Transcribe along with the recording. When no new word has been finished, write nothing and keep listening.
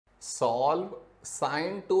Solve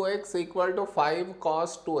sin 2x equal to 5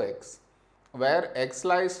 cos 2x, where x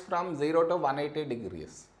lies from 0 to 180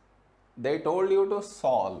 degrees. They told you to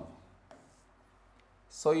solve.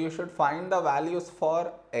 So you should find the values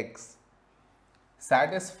for x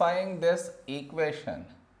satisfying this equation,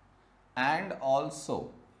 and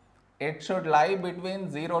also it should lie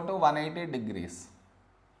between 0 to 180 degrees.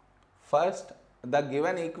 First, the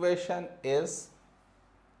given equation is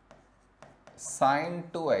sin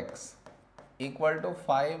 2x equal to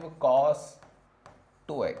 5 cos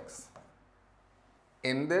 2x.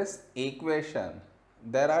 In this equation,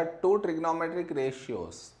 there are two trigonometric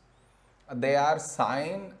ratios. They are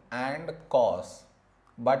sine and cos.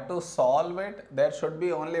 But to solve it, there should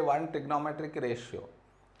be only one trigonometric ratio.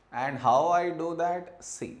 And how I do that?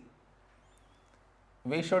 See.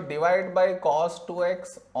 We should divide by cos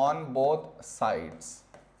 2x on both sides.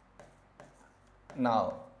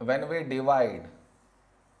 Now, when we divide,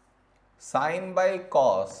 sine by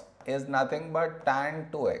cos is nothing but tan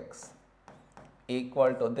 2x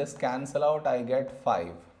equal to, this cancel out, I get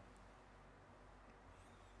 5.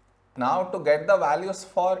 Now to get the values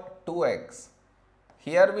for 2x,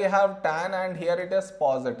 here we have tan and here it is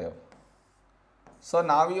positive. So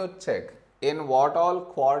now you check in what all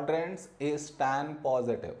quadrants is tan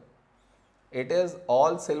positive. It is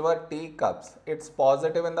all silver teacups. It's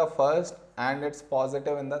positive in the first and it's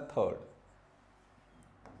positive in the third.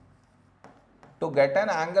 To get an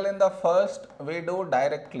angle in the first, we do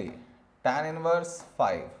directly tan inverse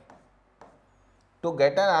 5. To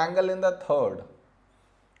get an angle in the third,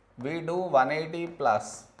 we do 180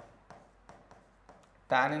 plus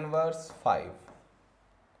tan inverse 5.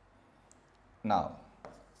 Now,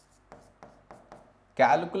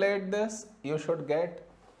 calculate this, you should get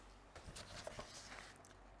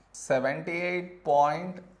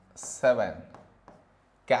 78.7.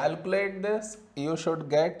 Calculate this, you should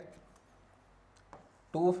get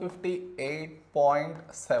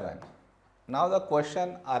 258.7. Now the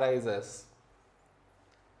question arises,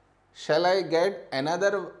 shall I get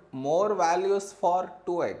another more values for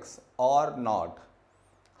 2x or not?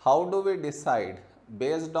 How do we decide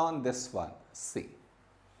based on this one? See.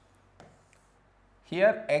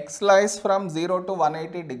 Here x lies from 0 to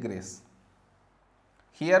 180 degrees.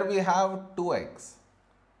 Here we have 2x.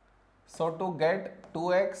 So to get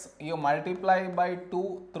 2x, you multiply by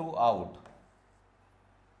 2 throughout.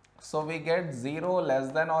 So we get 0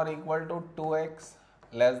 less than or equal to 2x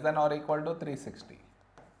less than or equal to 360.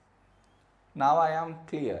 Now I am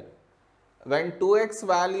clear. When 2x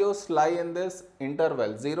values lie in this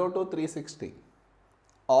interval 0 to 360,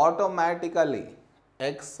 automatically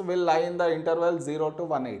x will lie in the interval 0 to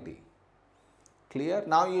 180. Clear?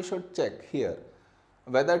 Now you should check here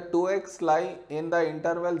whether 2x lie in the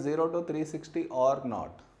interval 0 to 360 or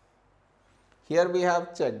not. Here we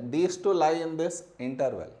have checked, these two lie in this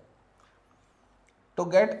interval. To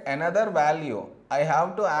get another value, I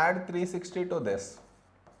have to add 360 to this.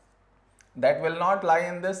 That will not lie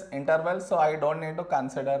in this interval, so I don't need to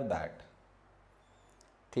consider that.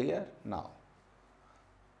 Clear? Now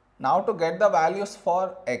to get the values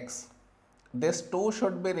for x, this 2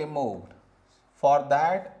 should be removed. For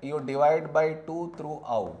that, you divide by 2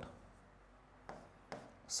 throughout.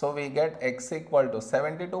 So we get x equal to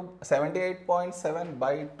 78.7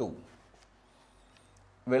 by 2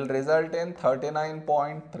 will result in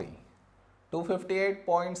 39.3.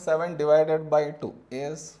 258.7 divided by 2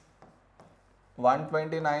 is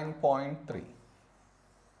 129.3.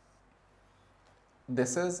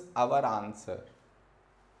 This is our answer.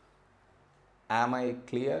 Am I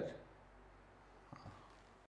clear?